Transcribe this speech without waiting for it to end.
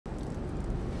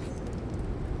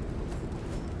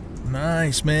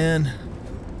Nice, man.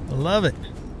 I love it.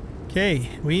 Okay,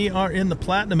 we are in the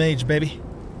Platinum Age, baby.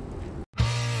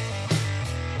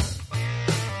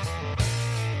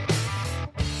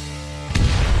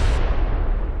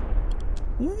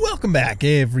 Welcome back,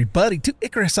 everybody, to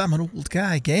Icarus. I'm an old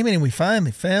guy gaming, and we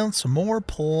finally found some more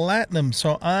platinum.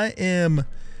 So I am,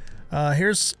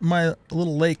 here's my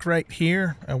little lake right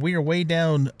here. We are way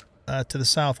down to the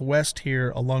southwest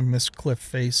here along this cliff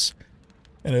face.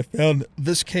 And I found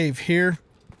this cave here,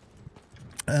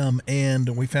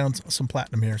 and we found some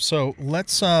platinum here. So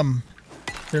let's,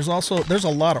 there's a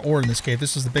lot of ore in this cave.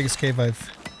 This is the biggest cave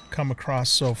I've come across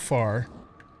so far.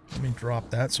 Let me drop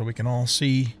that so we can all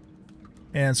see.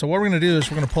 And so what we're going to do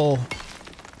is we're going to pull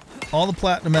all the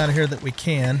platinum out of here that we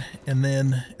can, and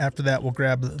then after that we'll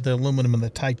grab the aluminum and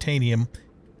the titanium.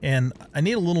 And I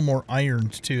need a little more iron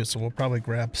too, so we'll probably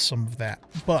grab some of that.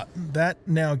 But that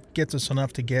now gets us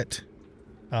enough to get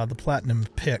the platinum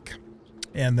pick,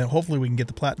 and then hopefully we can get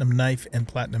the platinum knife and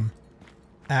platinum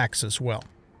axe as well.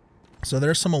 So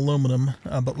there's some aluminum,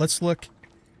 but let's look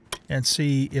and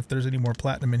see if there's any more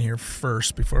platinum in here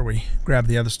first before we grab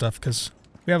the other stuff, because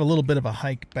we have a little bit of a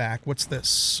hike back. What's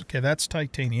this? Okay, that's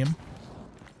titanium.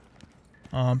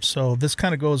 So this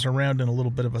kind of goes around in a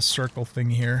little bit of a circle thing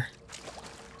here.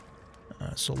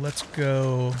 So let's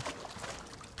go.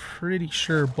 Pretty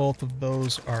sure both of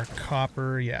those are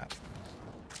copper. Yeah.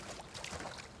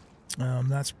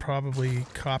 That's probably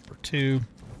copper too.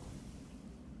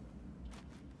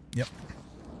 Yep.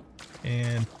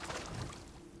 And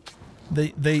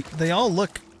they all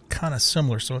look kind of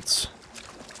similar, so it's,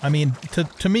 I mean,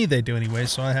 to me they do anyway,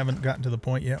 so I haven't gotten to the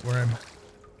point yet where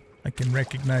I can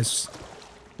recognize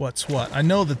what's what. I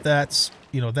know that that's,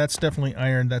 you know, that's definitely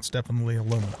iron, that's definitely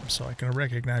aluminum, so I can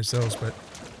recognize those, but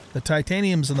the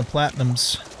titaniums and the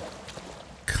platinums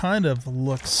kind of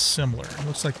look similar. It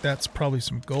looks like that's probably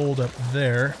some gold up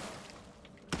there.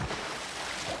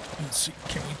 Let's see,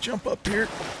 can we jump up here?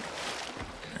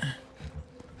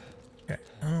 Okay,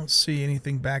 I don't see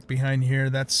anything back behind here.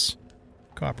 That's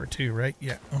copper too, right?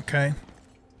 Yeah, okay.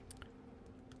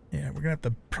 Yeah, we're gonna have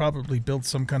to probably build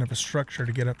some kind of a structure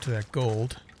to get up to that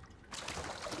gold.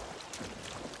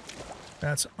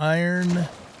 That's iron.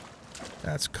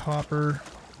 That's copper.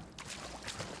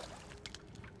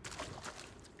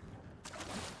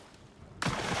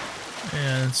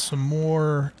 And some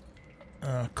more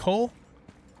coal.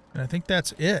 And I think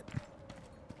that's it.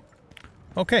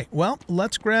 Okay, well,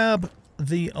 let's grab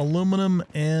the aluminum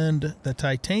and the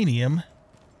titanium.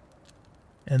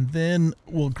 And then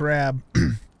we'll grab,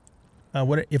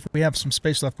 if we have some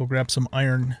space left, we'll grab some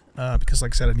iron, because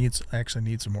like I said, I actually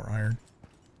need some more iron.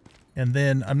 And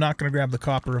then I'm not going to grab the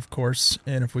copper, of course,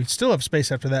 and if we still have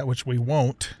space after that, which we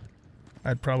won't,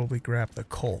 I'd probably grab the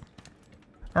coal.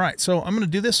 Alright, so I'm going to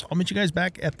do this. I'll meet you guys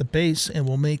back at the base, and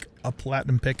we'll make a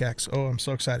platinum pickaxe. Oh, I'm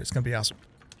so excited. It's going to be awesome.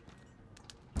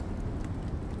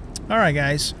 Alright,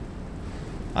 guys.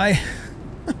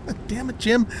 Damn it,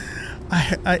 Jim.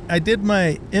 I did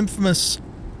my infamous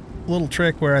little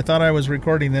trick where I thought I was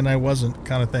recording, then I wasn't,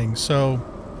 kind of thing. So,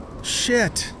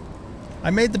 shit. I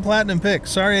made the platinum pick.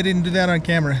 Sorry I didn't do that on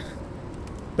camera.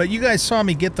 But you guys saw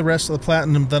me get the rest of the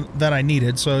platinum that I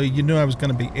needed, so you knew I was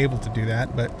going to be able to do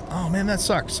that. But, oh man, that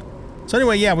sucks. So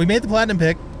anyway, yeah, we made the platinum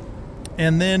pick.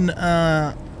 And then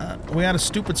we had a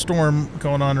stupid storm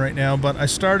going on right now, but I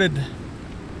started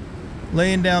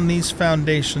laying down these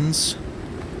foundations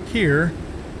here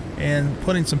and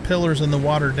putting some pillars in the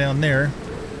water down there,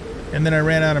 and then I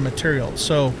ran out of material.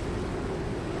 So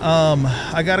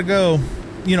I gotta go,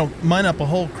 you know, mine up a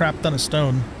whole crap ton of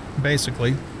stone,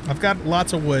 basically. I've got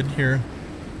lots of wood here,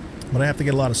 but I have to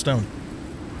get a lot of stone.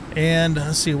 And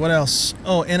let's see, what else?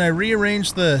 Oh, and I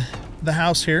rearranged the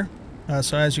house here.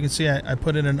 So as you can see, I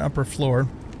put in an upper floor.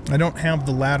 I don't have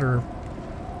the ladder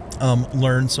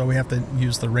learned, so we have to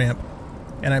use the ramp.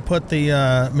 And I put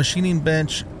the machining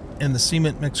bench and the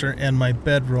cement mixer and my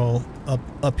bedroll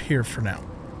up here for now.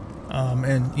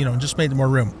 And, you know, just made more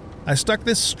room. I stuck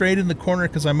this straight in the corner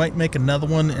because I might make another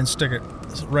one and stick it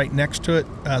right next to it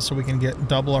so we can get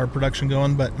double our production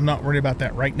going, but I'm not worried about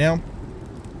that right now.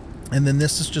 And then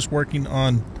this is just working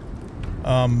on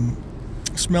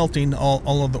smelting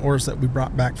all of the ores that we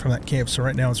brought back from that cave. So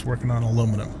right now it's working on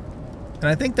aluminum. And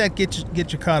I think that gets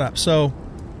you caught up. So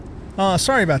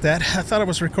sorry about that. I thought I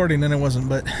was recording and it wasn't,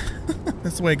 but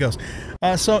that's the way it goes.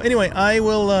 So anyway, I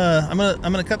will I'm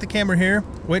gonna cut the camera here,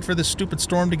 wait for this stupid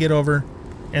storm to get over,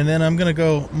 and then I'm gonna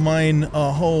go mine a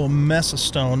whole mess of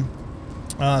stone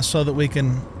so that we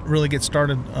can really get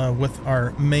started with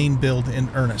our main build in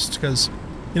earnest. Because,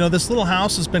 you know, this little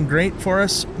house has been great for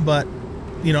us, but,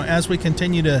 you know, as we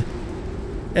continue to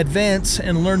advance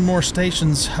and learn more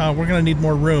stations, we're going to need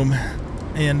more room.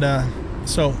 And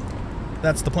so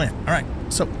that's the plan. All right,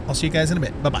 so I'll see you guys in a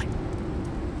bit. Bye-bye.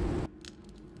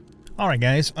 All right,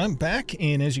 guys, I'm back,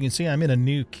 and as you can see, I'm in a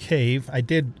new cave. I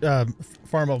did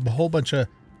farm up a whole bunch of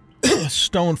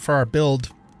stone for our build,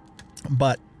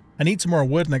 but I need some more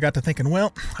wood, and I got to thinking,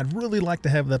 well, I'd really like to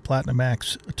have that platinum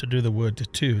axe to do the wood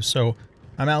too, so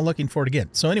I'm out looking for it again.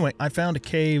 So anyway, I found a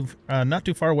cave not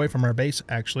too far away from our base,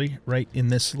 actually, right in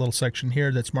this little section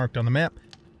here that's marked on the map,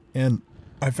 and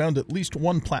I found at least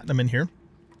one platinum in here.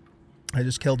 I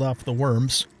just killed off the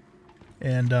worms,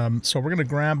 and so we're going to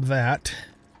grab that.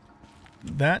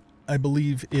 That, I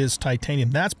believe, is titanium.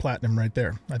 That's platinum right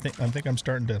there. I think I'm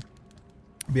starting to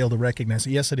be able to recognize it.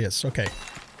 Yes, it is. Okay.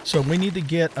 So we need to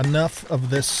get enough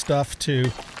of this stuff to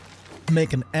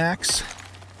make an axe.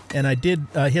 And I did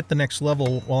hit the next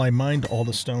level while I mined all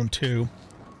the stone too.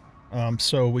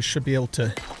 So we should be able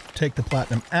to take the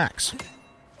platinum axe.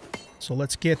 So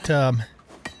let's get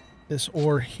this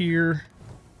ore here.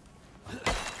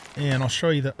 And I'll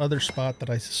show you the other spot that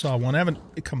I saw one. I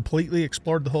haven't completely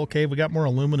explored the whole cave. We got more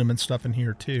aluminum and stuff in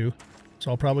here too. So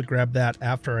I'll probably grab that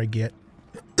after I get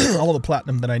all the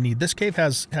platinum that I need. This cave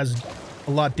has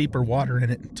a lot deeper water in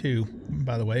it too,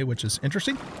 by the way, which is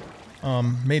interesting.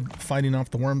 Made fighting off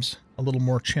the worms a little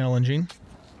more challenging.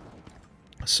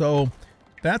 So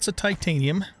that's a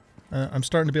titanium. I'm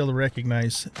starting to be able to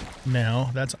recognize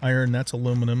now. That's iron, that's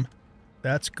aluminum,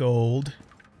 that's gold.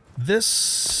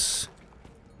 This,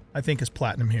 I think, is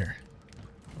platinum here.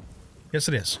 Yes,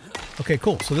 it is. Okay,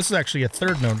 cool. So this is actually a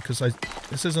third node, because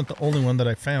this isn't the only one that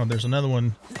I found. There's another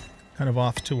one kind of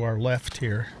off to our left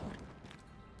here.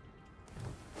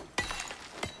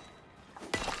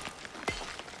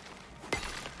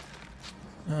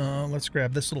 Let's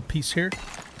grab this little piece here.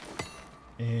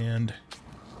 And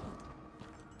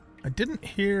I didn't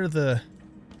hear the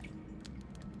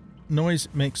noise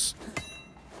it makes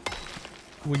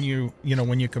when you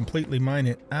completely mine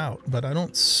it out, but I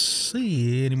don't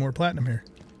see any more platinum here.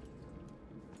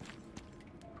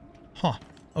 Huh.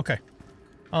 Okay.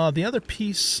 The other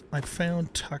piece I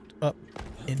found tucked up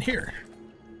in here.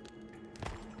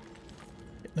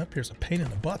 Getting up here's a pain in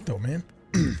the butt, though, man.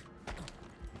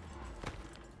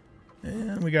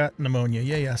 And we got pneumonia.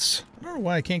 Yeah, yes. I don't know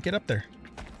why I can't get up there.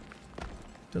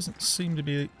 Doesn't seem to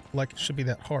be like it should be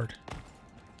that hard.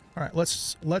 All right,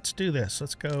 let's do this.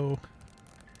 Let's go.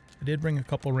 I did bring a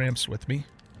couple ramps with me.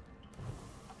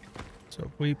 So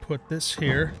if we put this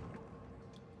here.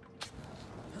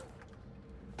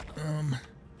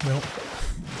 Well,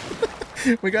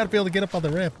 we got to be able to get up on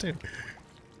the ramp too.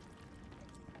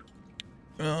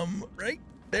 Right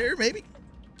there, maybe.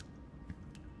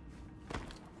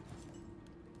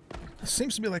 It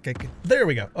seems to be like I could. There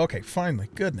we go. Okay, finally.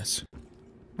 Goodness,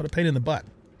 what a pain in the butt.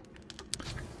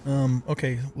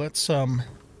 Okay, let's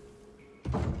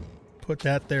put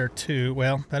that there too.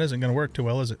 Well, that isn't going to work too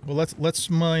well, is it? Well, let's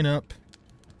mine up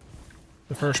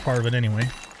the first part of it anyway,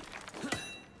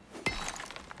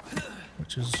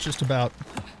 which is just about,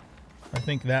 I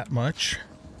think, that much.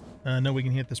 No, we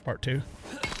can hit this part too.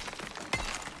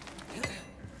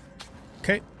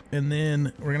 Okay, and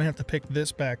then we're gonna have to pick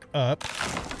this back up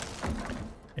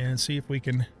and see if we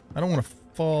can. I don't want to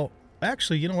fall.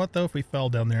 Actually, you know what though? If we fell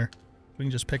down there, we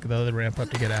can just pick the other ramp up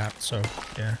to get out. So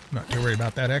yeah, not too worried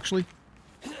about that actually.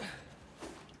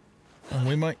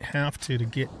 We might have to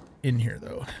get in here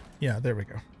though. Yeah, there we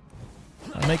go.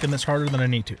 I'm making this harder than I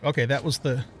need to. Okay, that was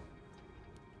the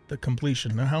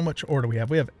completion. Now how much ore do we have?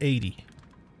 We have 80.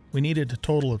 We needed a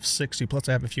total of 60, plus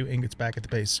I have a few ingots back at the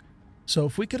base. So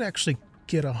if we could actually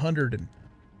get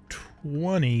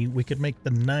 120, we could make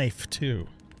the knife too.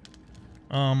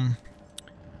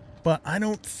 But I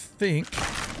don't think...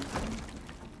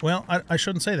 Well, I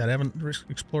shouldn't say that. I haven't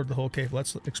explored the whole cave.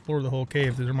 Let's explore the whole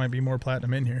cave. There might be more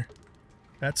platinum in here.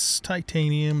 That's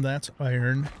titanium. That's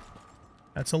iron.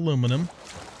 That's aluminum.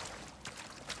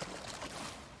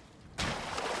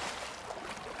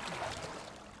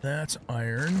 That's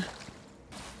iron.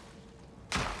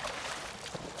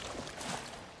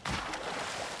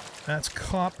 That's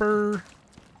copper.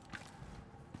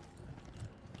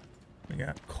 We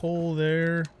got coal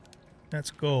there.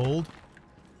 That's gold.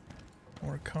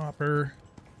 More copper.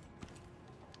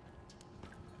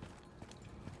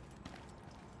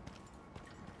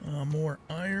 More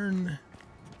iron.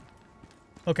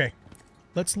 Okay,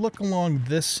 let's look along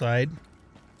this side.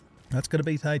 That's going to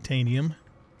be titanium.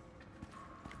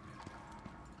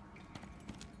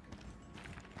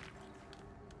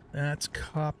 That's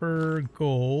copper,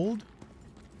 gold.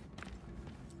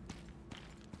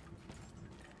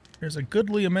 There's a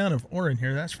goodly amount of ore in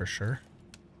here, that's for sure.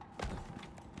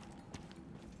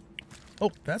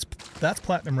 Oh, that's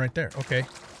platinum right there. Okay.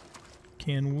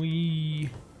 Can we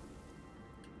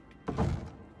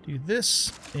do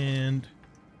this and...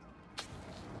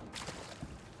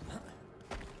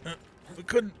 we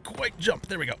couldn't quite jump.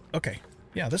 There we go. Okay.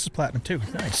 Yeah, this is platinum too.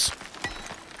 Nice.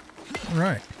 All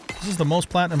right. This is the most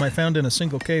platinum I found in a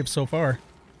single cave so far.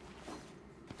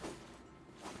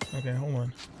 Okay, hold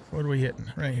on. What are we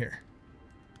hitting? Right here.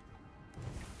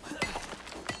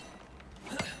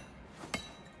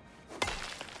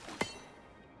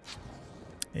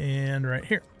 And right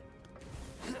here.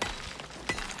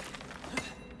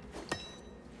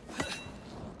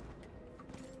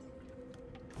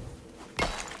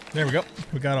 There we go.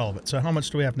 We got all of it. So how much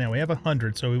do we have now? We have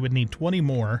 100, so we would need 20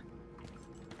 more.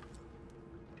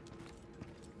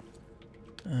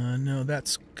 No,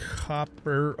 that's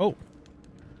copper. Oh.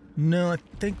 No, I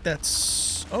think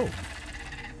that's... Oh. Where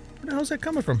the hell's that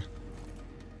coming from?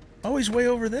 Oh, he's way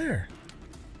over there.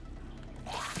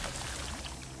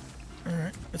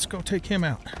 Alright, let's go take him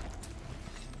out.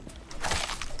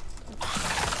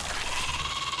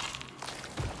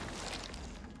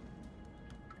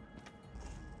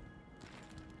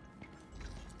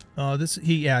 Oh,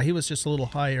 he was just a little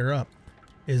higher up.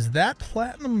 Is that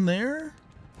platinum there?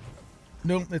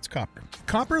 No, it's copper.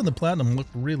 Copper and the platinum look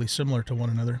really similar to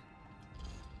one another.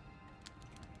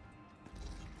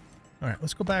 Alright,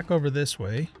 let's go back over this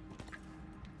way.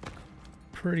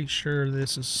 Pretty sure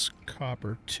this is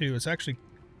copper too. It's actually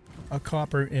a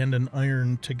copper and an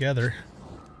iron together.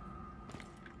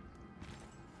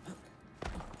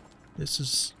 This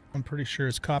is, I'm pretty sure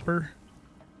it's copper.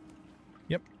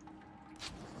 Yep.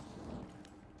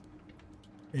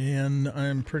 And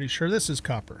I'm pretty sure this is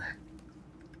copper.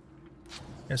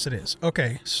 Yes, it is.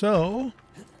 Okay, so...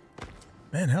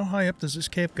 Man, how high up does this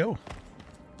cave go?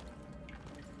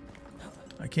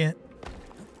 I can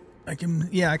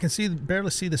see, barely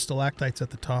see the stalactites at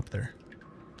the top there.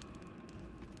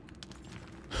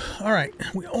 Alright,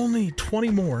 we only need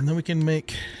 20 more, and then we can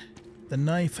make the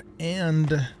knife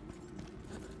and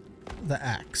the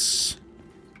axe.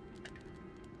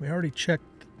 We already checked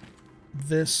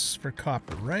this for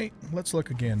copper, right? Let's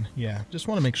look again. Yeah, just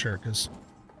want to make sure, because,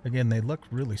 again, they look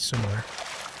really similar.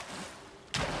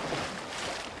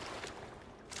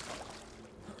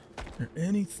 Is there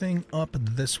anything up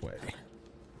this way?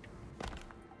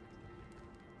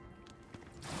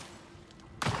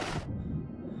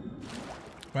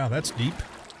 Wow, that's deep.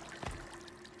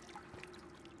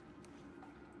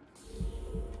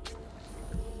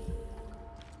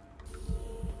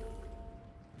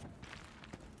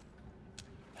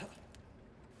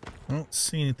 I don't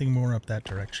see anything more up that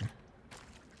direction.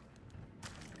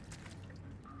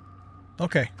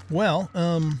 Okay, well,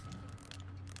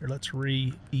 here, let's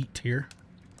re-eat here.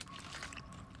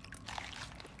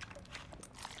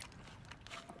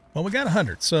 Well, we got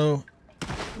 100, so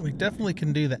we definitely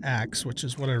can do the axe, which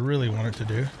is what I really wanted to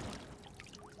do.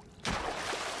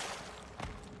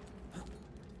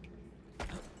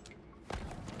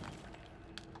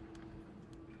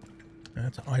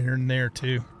 That's iron there,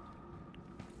 too.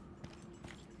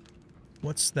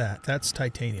 What's that? That's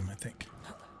titanium, I think.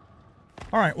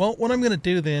 Alright, well, what I'm going to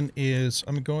do then is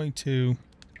I'm going to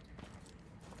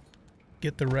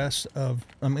get the rest of...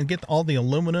 I'm going to get all the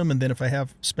aluminum, and then if I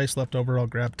have space left over, I'll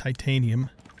grab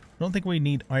titanium. I don't think we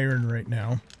need iron right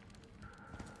now.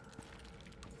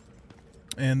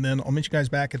 And then I'll meet you guys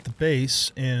back at the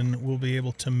base, and we'll be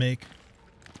able to make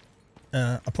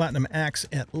a platinum axe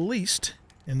at least,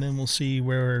 and then we'll see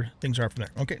where things are from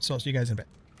there. Okay, so I'll see you guys in a bit.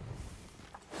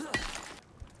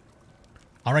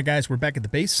 Alright guys, we're back at the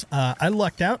base. I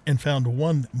lucked out and found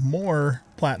one more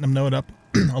platinum node up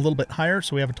a little bit higher,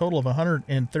 so we have a total of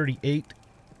 138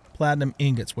 platinum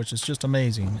ingots, which is just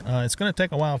amazing. It's going to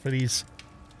take a while for these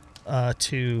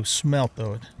to smelt,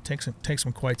 though. It takes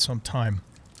them quite some time,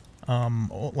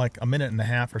 like a minute and a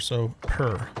half or so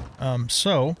per.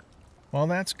 So while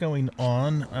that's going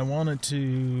on, I wanted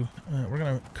to we're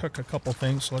gonna cook a couple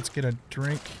things, so let's get a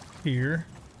drink here,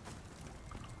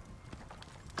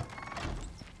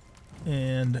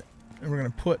 and we're gonna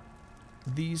put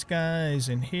these guys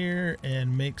in here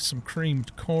and make some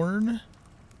creamed corn.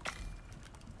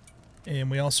 And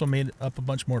we also made up a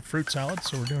bunch more fruit salads,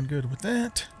 so we're doing good with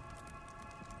that.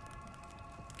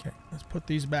 Okay, let's put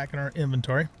these back in our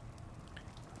inventory.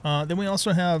 Then we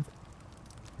also have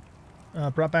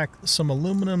brought back some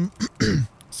aluminum,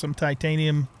 some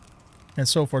titanium, and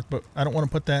so forth, but I don't want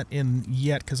to put that in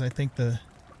yet because I think the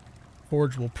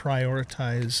forge will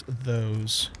prioritize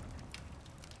those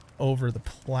over the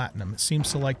platinum. It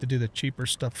seems to like to do the cheaper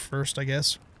stuff first, I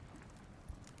guess.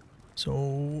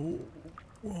 So,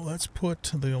 well, let's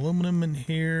put the aluminum in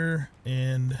here,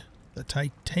 and the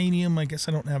titanium. I guess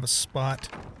I don't have a spot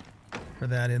for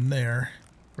that in there.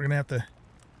 We're going to have to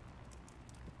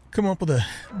come up with a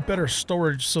better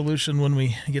storage solution when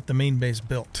we get the main base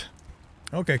built.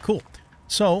 Okay, cool.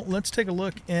 So let's take a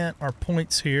look at our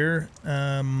points here.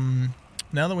 Now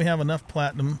that we have enough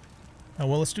platinum,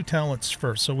 well, let's do talents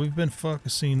first. So we've been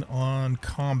focusing on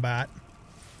combat,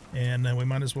 and we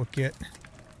might as well get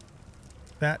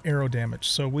that arrow damage.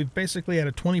 So we've basically had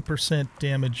a 20%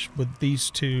 damage with these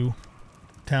two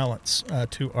talents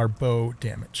to our bow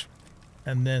damage.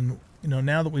 And then, you know,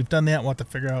 now that we've done that, we'll have to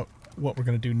figure out what we're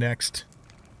going to do next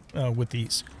with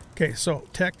these. Okay, so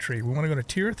tech tree. We want to go to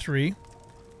tier 3.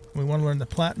 We want to learn the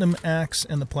platinum axe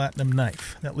and the platinum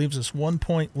knife. That leaves us 1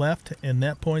 point left, and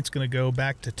that point's going to go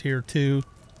back to tier 2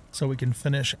 so we can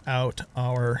finish out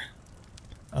our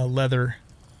leather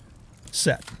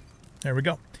set. There we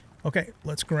go. Okay,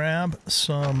 let's grab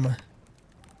some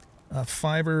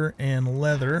fiber and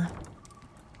leather,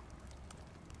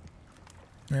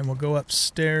 and we'll go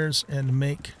upstairs and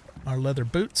make our leather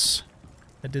boots.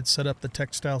 I did set up the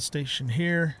textile station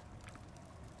here.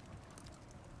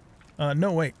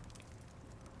 No, wait.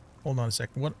 Hold on a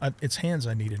second. What? It's hands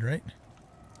I needed, right?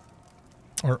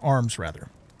 Or arms, rather.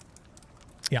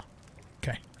 Yeah.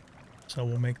 Okay. So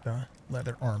we'll make the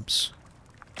leather arms.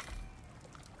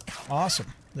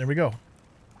 Awesome. There we go.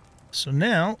 So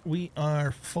now we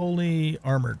are fully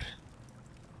armored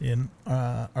in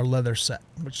our leather set,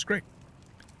 which is great.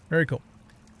 Very cool.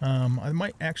 I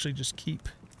might actually just keep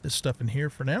this stuff in here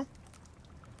for now.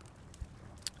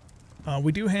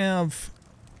 We do have...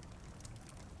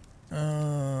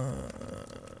 oh,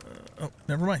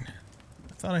 never mind.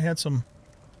 I thought I had some...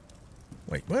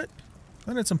 Wait, what? I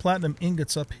thought I had some platinum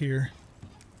ingots up here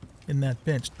in that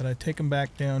bench. Did I take them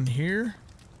back down here?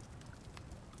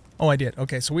 Oh, I did.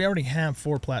 Okay, so we already have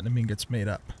 4 platinum ingots made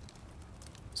up.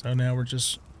 So now we're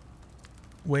just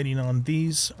waiting on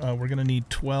these. We're going to need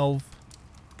 12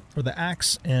 for the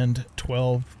axe and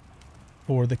 12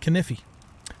 for the knife.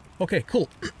 Okay, cool.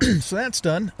 So that's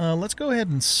done. Let's go ahead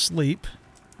and sleep.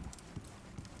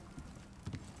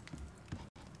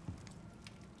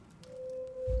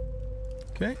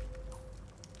 Okay.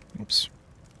 Oops.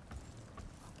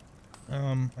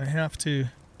 I have to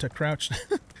crouch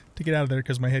to get out of there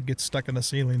because my head gets stuck in the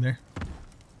ceiling there.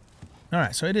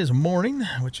 Alright, so it is morning,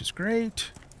 which is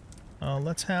great.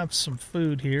 Let's have some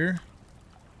food here.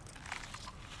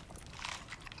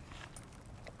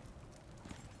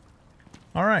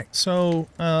 Alright, so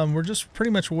we're just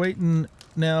pretty much waiting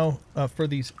now for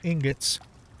these ingots,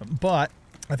 but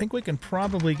I think we can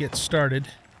probably get started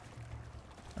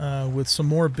with some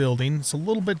more building. It's a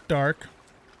little bit dark,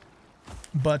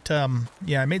 but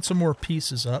yeah, I made some more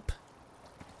pieces up.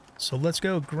 So let's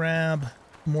go grab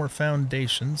more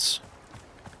foundations.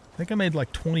 I think I made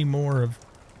like 20 more of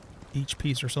each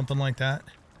piece or something like that.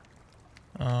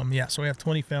 Yeah, so we have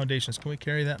 20 foundations. Can we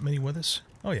carry that many with us?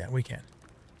 Oh yeah, we can.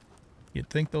 You'd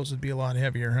think those would be a lot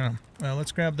heavier, huh? Well,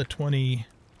 let's grab the 20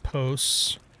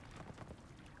 posts,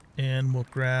 and we'll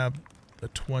grab the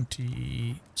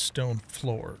 20 stone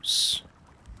floors.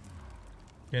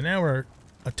 Okay, now we're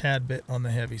a tad bit on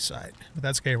the heavy side, but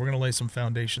that's okay. We're going to lay some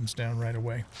foundations down right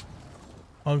away.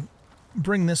 I'll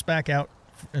bring this back out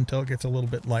until it gets a little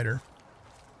bit lighter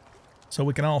so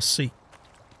we can all see.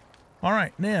 All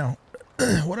right, now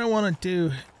what I want to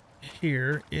do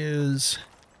here is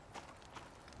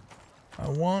I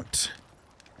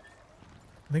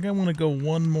think I want to go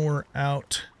one more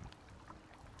out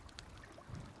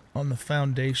on the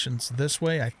foundations this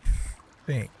way, I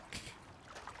think.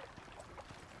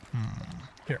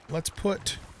 Here, let's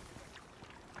put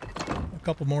a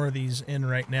couple more of these in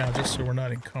right now just so we're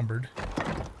not encumbered.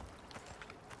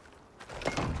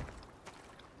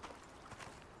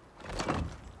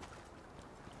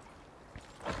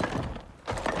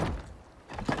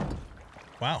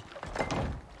 Wow.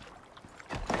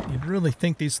 You'd really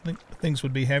think these things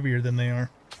would be heavier than they are.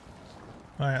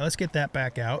 Alright, let's get that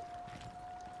back out.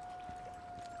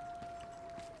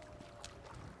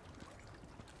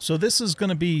 So this is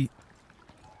going to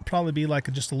probably be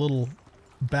like just a little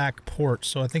back porch.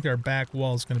 So I think our back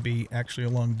wall is going to be actually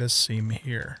along this seam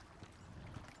here.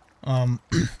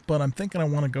 But I'm thinking I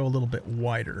want to go a little bit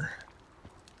wider.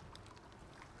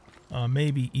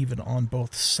 Maybe even on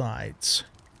both sides.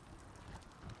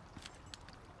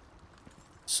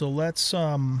 So let's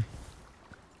go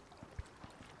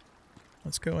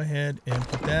ahead and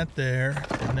put that there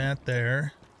and that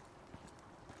there.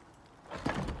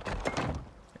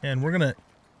 And we're going to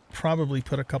probably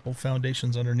put a couple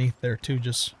foundations underneath there too.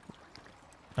 Just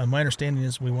my understanding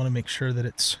is we want to make sure that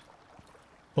it's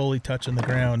fully touching the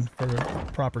ground for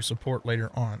proper support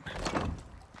later on.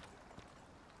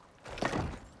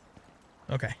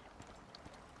 Okay.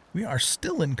 We are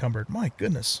still encumbered. My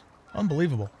goodness.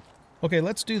 Unbelievable. Okay,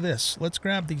 let's do this. Let's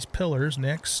grab these pillars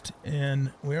next.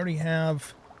 And we already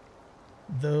have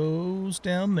those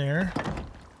down there.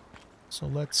 So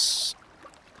let's...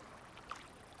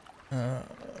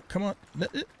 come on.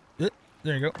 There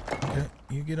you go. Okay,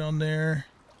 you get on there.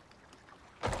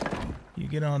 You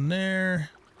get on there.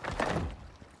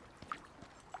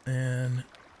 And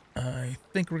I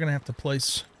think we're going to have to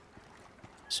place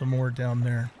some more down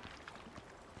there.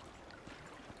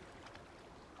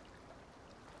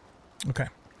 Okay.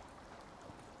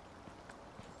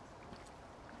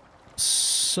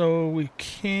 So we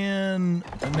can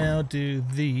now do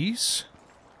these.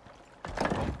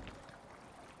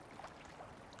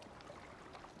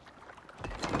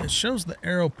 It shows the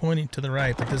arrow pointing to the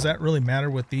right, but does that really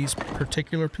matter with these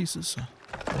particular pieces?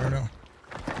 I don't know.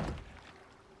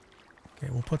 Okay,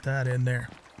 we'll put that in there.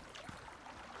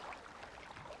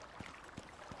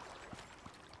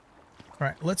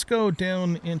 Alright, let's go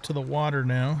down into the water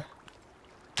now.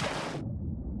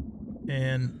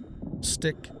 And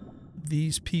stick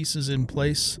these pieces in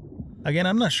place. Again,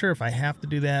 I'm not sure if I have to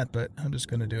do that, but I'm just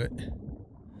going to do it.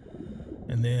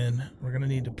 And then we're going to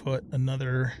need to put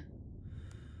another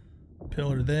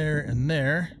pillar there and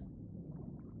there.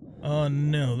 Oh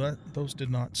no, those did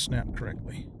not snap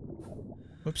correctly.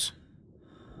 Whoops.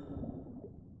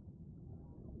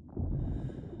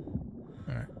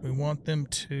 Alright, we want them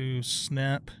to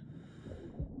snap.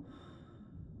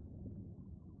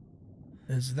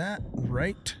 Is that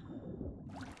right?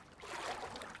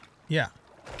 Yeah.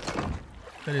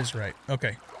 That is right.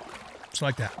 Okay. Just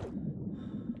like that.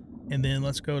 And then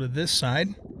let's go to this side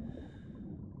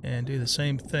and do the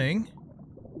same thing.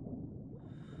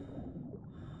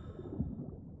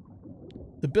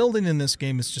 The building in this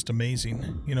game is just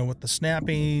amazing. You know, with the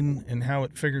snapping and how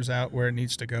it figures out where it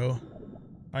needs to go.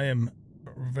 I am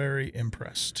very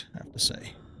impressed, I have to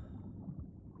say.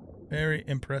 Very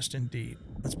impressed indeed.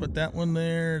 Let's put that one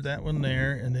there,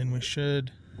 and then we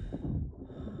should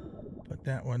put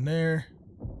that one there.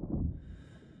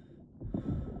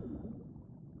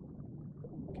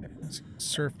 Okay, let's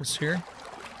surface here.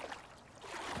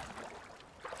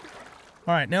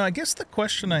 Alright, now I guess the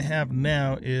question I have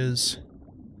now is...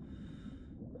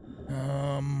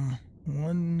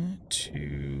 1,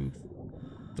 2,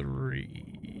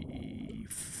 3,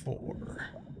 4.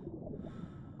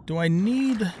 Do I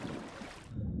need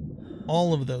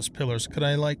all of those pillars? Could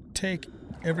I, like, take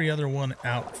every other one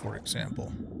out, for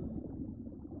example?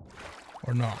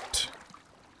 Or not?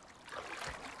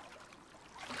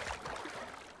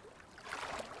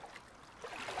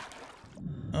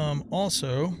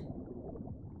 Also,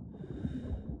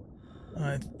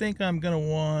 I think I'm gonna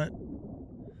want...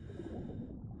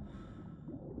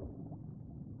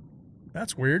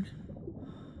 That's weird.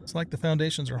 It's like the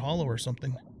foundations are hollow or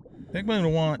something. I think I'm going to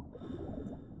want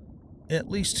at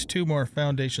least 2 more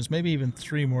foundations, maybe even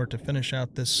 3 more to finish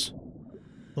out this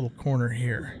little corner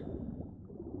here.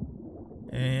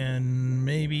 And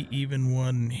maybe even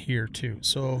 1 here too.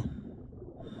 So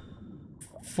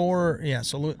 4, yeah,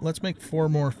 so let's make 4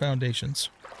 more foundations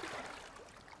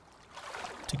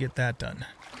to get that done.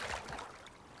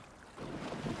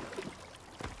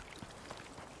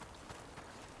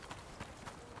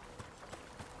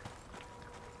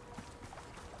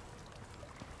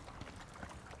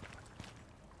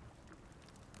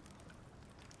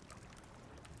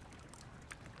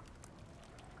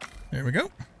 There we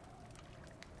go.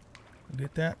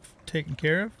 Get that taken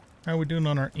care of. How are we doing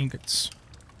on our ingots?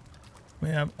 We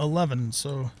have 11,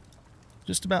 so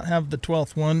just about have the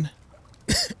 12th one.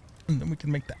 And then we can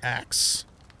make the axe.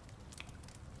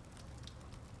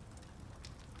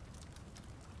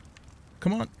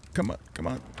 Come on, come on, come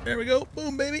on. There we go.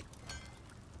 Boom, baby.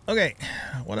 Okay,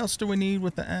 what else do we need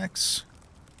with the axe?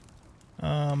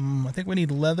 I think we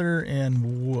need leather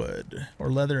and wood, or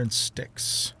leather and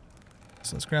sticks.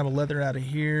 So let's grab a leather out of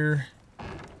here. I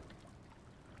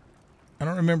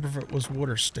don't remember if it was wood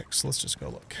or sticks. Let's just go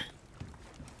look.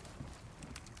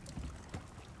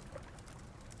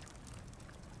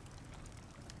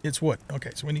 It's wood.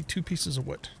 Okay, so we need 2 pieces of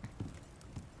wood.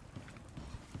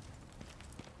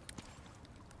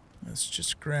 Let's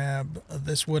just grab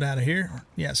this wood out of here.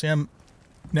 Yeah, see,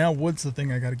 now wood's the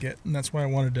thing I gotta get, and that's why I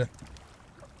wanted to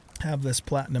have this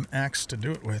platinum axe to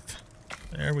do it with.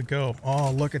 There we go.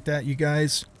 Oh, look at that, you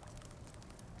guys.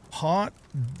 Hot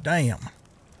damn.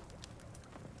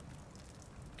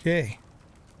 Okay.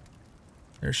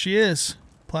 There she is.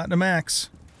 Platinum axe.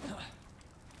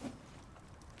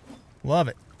 Love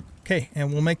it. Okay,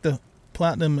 and we'll make the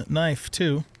platinum knife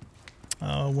too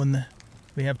when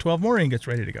we have 12 more ingots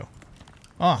ready to go.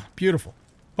 Ah, beautiful.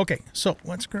 Okay, so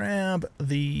let's grab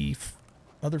the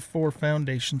other 4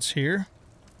 foundations here.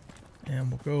 And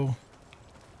we'll go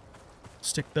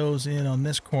stick those in on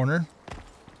this corner.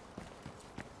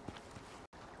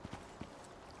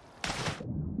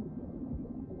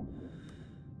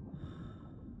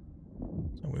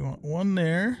 So we want one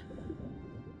there.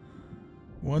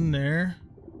 One there.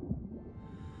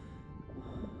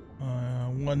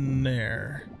 One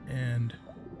there. And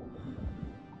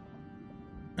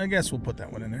I guess we'll put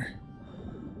that one in there.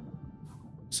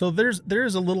 So there's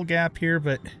a little gap here,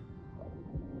 but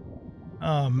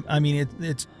I mean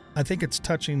it's I think it's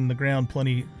touching the ground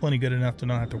plenty good enough to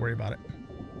not have to worry about it.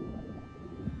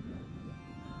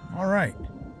 All right.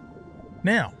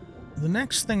 Now, the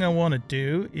next thing I want to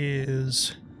do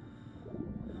is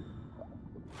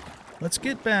let's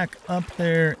get back up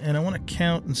there, and I want to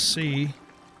count and see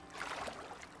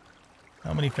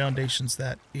how many foundations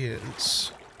that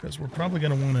is, because we're probably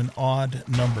going to want an odd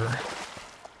number.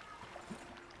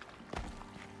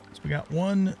 So we got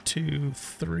 1, 2,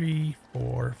 3,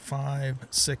 4, 5,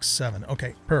 6, 7.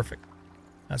 Okay, perfect.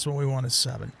 That's what we want, is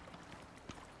 7.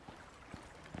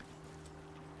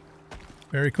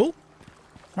 Very cool.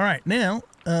 All right, now,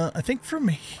 I think from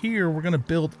here we're going to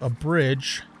build a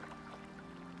bridge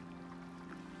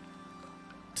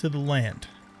to the land.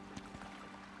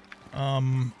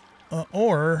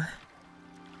 Or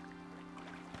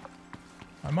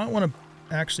I might want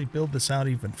to actually build this out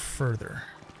even further.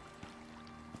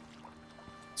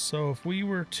 So if we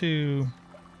were to...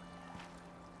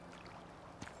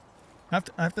 I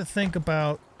have to think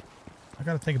about... I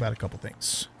got to think about a couple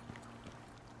things.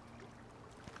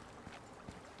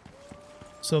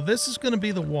 So this is going to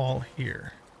be the wall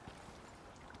here.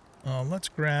 Let's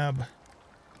grab...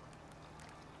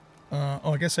 oh,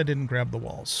 I guess I didn't grab the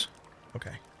walls.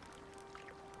 Okay.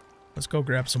 Let's go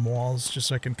grab some walls just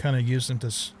so I can kind of use them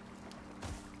to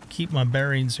keep my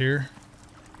bearings here.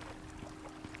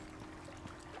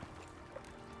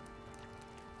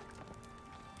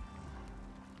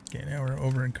 Okay, now we're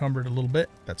over encumbered a little bit.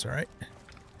 That's all right.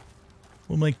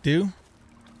 We'll make do.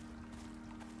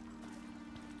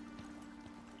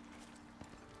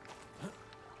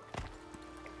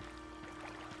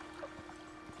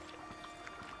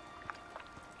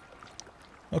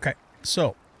 Okay,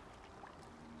 so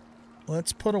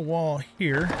let's put a wall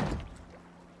here.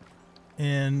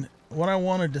 And what I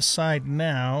want to decide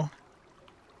now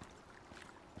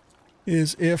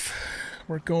is if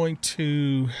we're going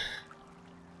to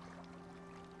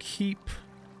keep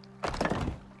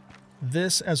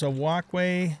this as a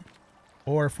walkway,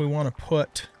 or if we want to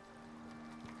put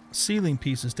ceiling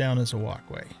pieces down as a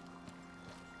walkway.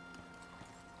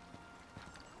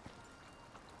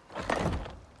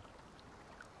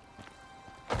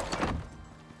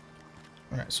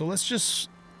 Alright, so let's just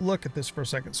look at this for a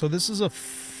second. So this is a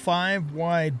 5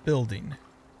 wide building.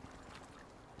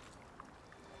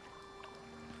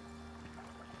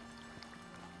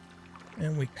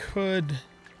 And we could...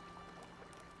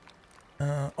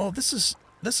 oh, this is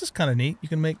kind of neat. You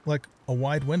can make like a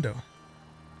wide window.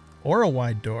 Or a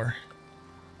wide door.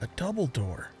 A double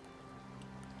door.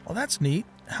 Well, that's neat.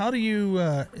 How do you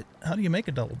make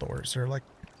a double door? Is there like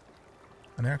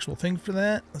an actual thing for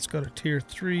that? Let's go to tier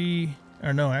 3.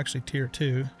 Or no, actually tier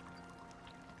 2.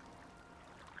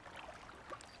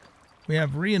 We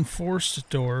have reinforced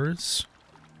doors.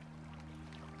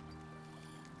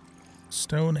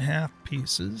 Stone half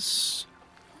pieces.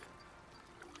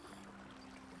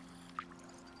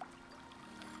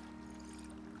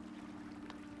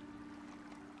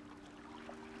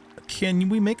 Can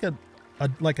we make a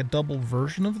double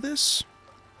version of this?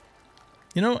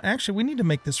 You know, actually, we need to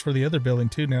make this for the other building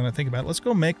too, now that I think about it. Let's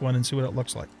go make one and see what it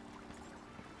looks like.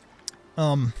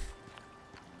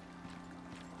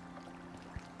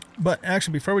 But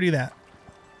actually, before we do that,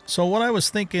 so what I was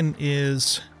thinking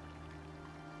is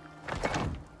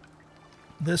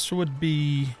this would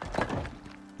be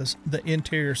the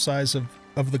interior size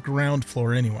of the ground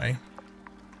floor anyway.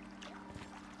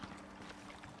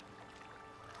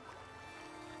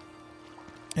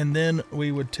 And then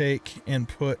we would take and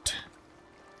put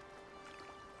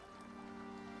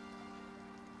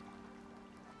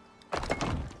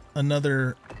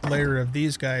another layer of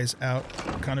these guys out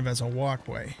kind of as a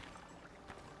walkway.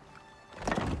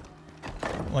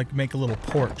 Like make a little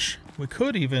porch. We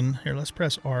could even, here, let's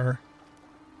press R.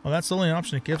 Well, that's the only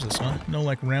option it gives us, huh? No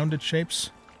like rounded shapes?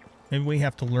 Maybe we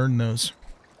have to learn those.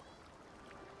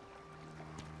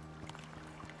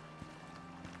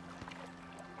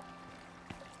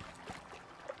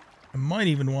 I might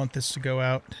even want this to go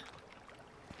out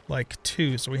like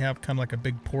 2, so we have kind of like a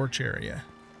big porch area.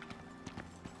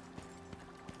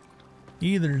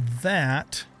 Either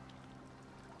that,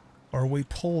 or we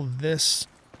pull this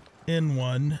in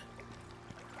one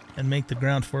and make the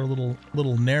ground floor a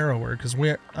little narrower, because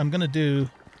I'm going to do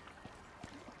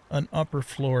an upper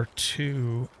floor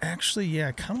too. Actually, yeah,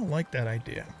 I kind of like that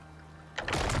idea.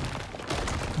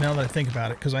 Now that I think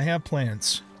about it, because I have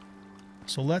plans.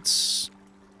 So let's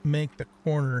make the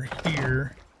corner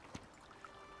here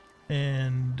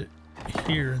and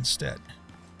here instead.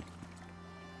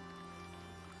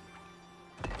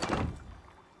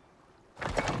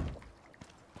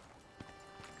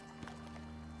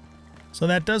 So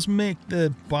that does make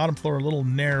the bottom floor a little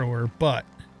narrower, but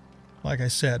like I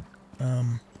said,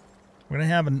 we're going to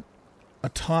have a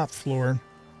top floor,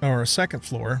 or a second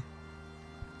floor.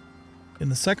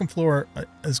 And the second floor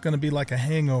is going to be like a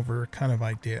hangover kind of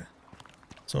idea.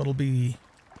 So it'll be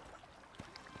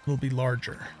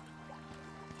larger.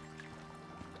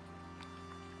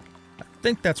 I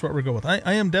think that's what we're going with.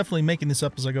 I am definitely making this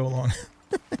up as I go along.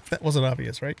 If that wasn't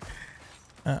obvious, right?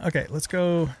 Okay, let's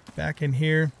go back in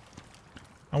here.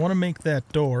 I want to make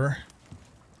that door.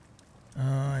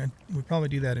 We probably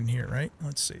do that in here, right?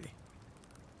 Let's see.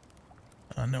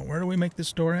 No, where do we make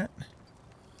this door at?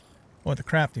 Oh, at the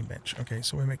crafting bench. Okay,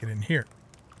 so we make it in here.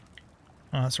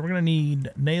 So we're going to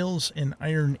need nails and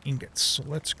iron ingots. So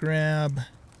let's grab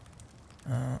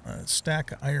a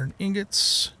stack of iron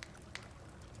ingots.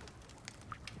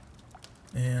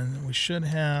 And we should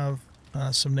have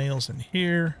some nails in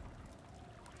here.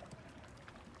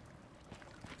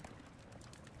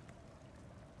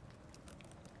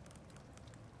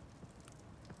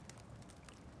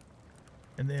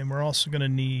 And then we're also going to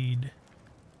need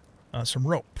some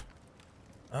rope.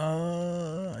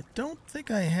 I don't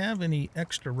think I have any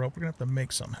extra rope. We're going to have to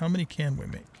make some. How many can we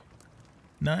make?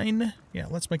 9? Yeah,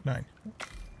 let's make 9.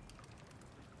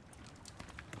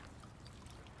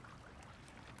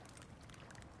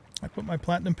 I put my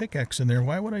platinum pickaxe in there.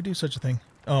 Why would I do such a thing?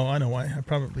 Oh, I know why. I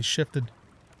probably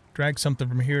dragged something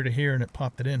from here to here and it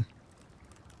popped it in.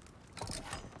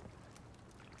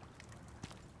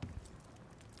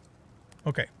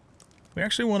 Okay, we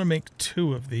actually want to make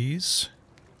 2 of these.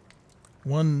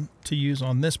 One to use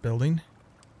on this building.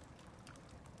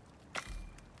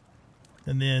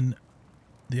 And then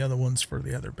the other one's for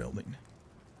the other building.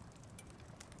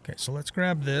 Okay, so let's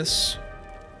grab this.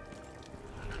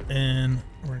 And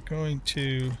we're going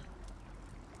to...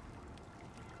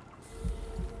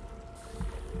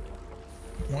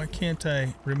 Why can't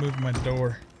I remove my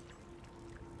door?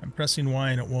 I'm pressing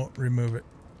Y and it won't remove it.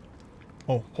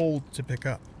 Oh, hold to pick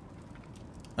up.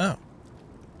 Oh.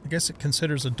 I guess it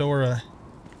considers a door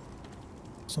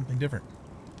something different.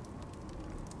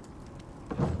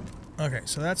 Okay,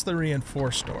 so that's the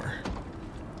reinforced door.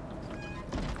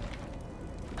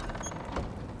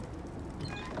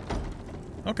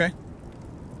 Okay.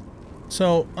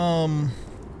 So,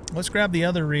 let's grab the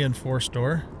other reinforced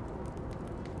door.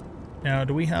 Now,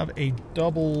 do we have a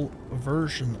double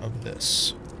version of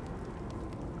this?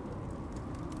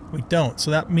 We don't,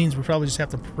 so that means we probably just have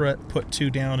to put 2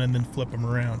 down and then flip them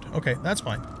around. Okay, that's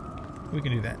fine. We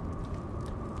can do that.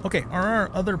 Okay, are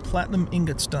our other platinum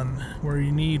ingots done? Where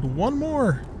you need 1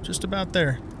 more. Just about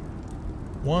there.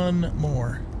 1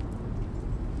 more.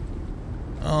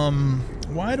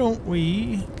 Why don't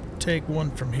we take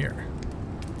 1 from here?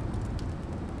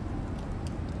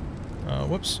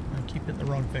 Whoops, I keep hitting the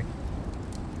wrong thing.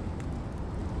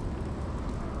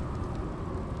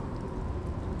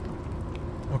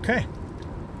 Okay,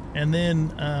 and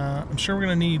then I'm sure we're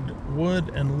going to need wood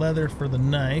and leather for the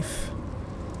knife,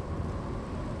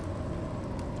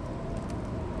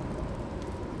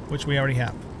 which we already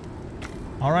have.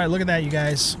 All right, look at that, you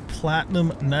guys.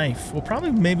 Platinum knife. We'll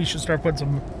probably maybe should start putting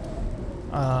some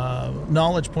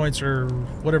knowledge points or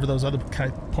whatever those other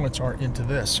kind of points are into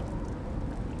this.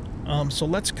 So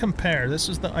let's compare. This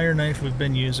is the iron knife we've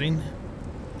been using.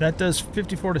 That does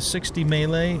 54 to 60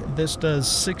 melee. This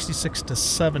does 66 to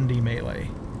 70 melee.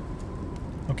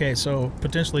 Okay, so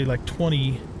potentially like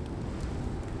 20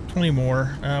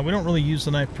 more. We don't really use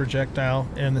the knife projectile,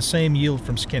 and the same yield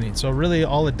from skinning. So really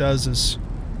all it does is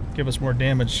give us more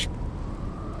damage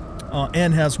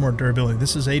and has more durability.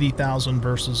 This is 80,000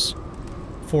 versus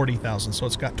 40,000, so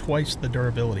it's got twice the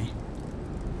durability.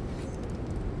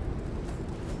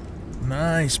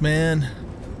 Nice, man.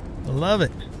 I love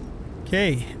it.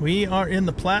 Okay, we are in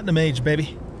the platinum age,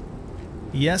 baby.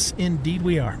 Yes, indeed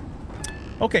we are.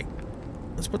 Okay,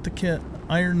 let's put the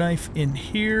iron knife in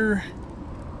here.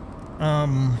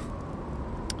 And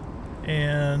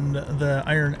the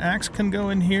iron axe can go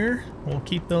in here. We'll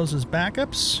keep those as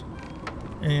backups.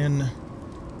 And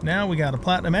now we got a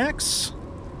platinum axe,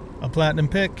 a platinum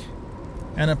pick,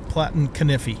 and a platinum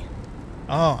kniffy.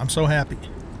 Oh, I'm so happy.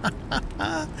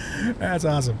 That's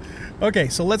awesome. Okay,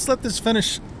 so let's let this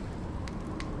finish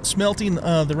smelting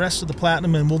the rest of the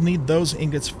platinum, and we'll need those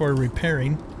ingots for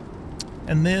repairing.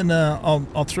 And then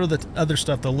I'll throw the other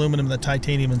stuff, the aluminum, the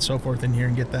titanium, and so forth in here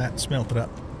and get that smelted up.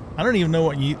 I don't even know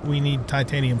what we need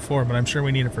titanium for, but I'm sure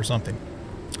we need it for something.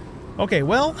 Okay,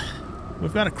 well,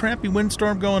 we've got a crappy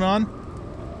windstorm going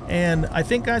on, and I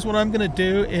think, guys, what I'm going to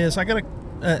do is I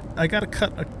gotta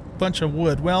cut a bunch of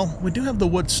wood. Well, we do have the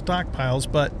wood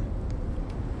stockpiles, but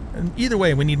either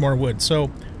way, we need more wood.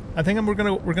 So I think we're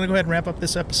gonna go ahead and wrap up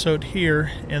this episode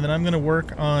here, and then I'm gonna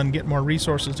work on getting more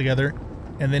resources together,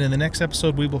 and then in the next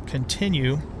episode we will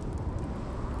continue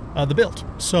the build.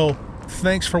 So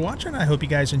thanks for watching. I hope you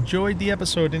guys enjoyed the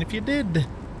episode, and if you did,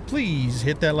 please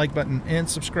hit that like button and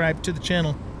subscribe to the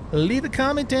channel. Leave a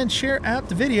comment and share out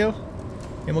the video,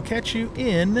 and we'll catch you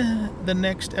in the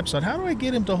next episode. How do I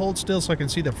get him to hold still so I can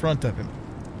see the front of him?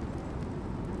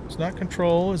 It's not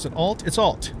control. Is it alt? It's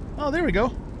alt. Oh, there we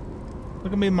go.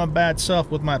 Look at me, my bad self,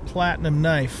 with my platinum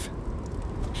knife.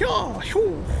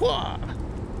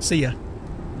 See ya.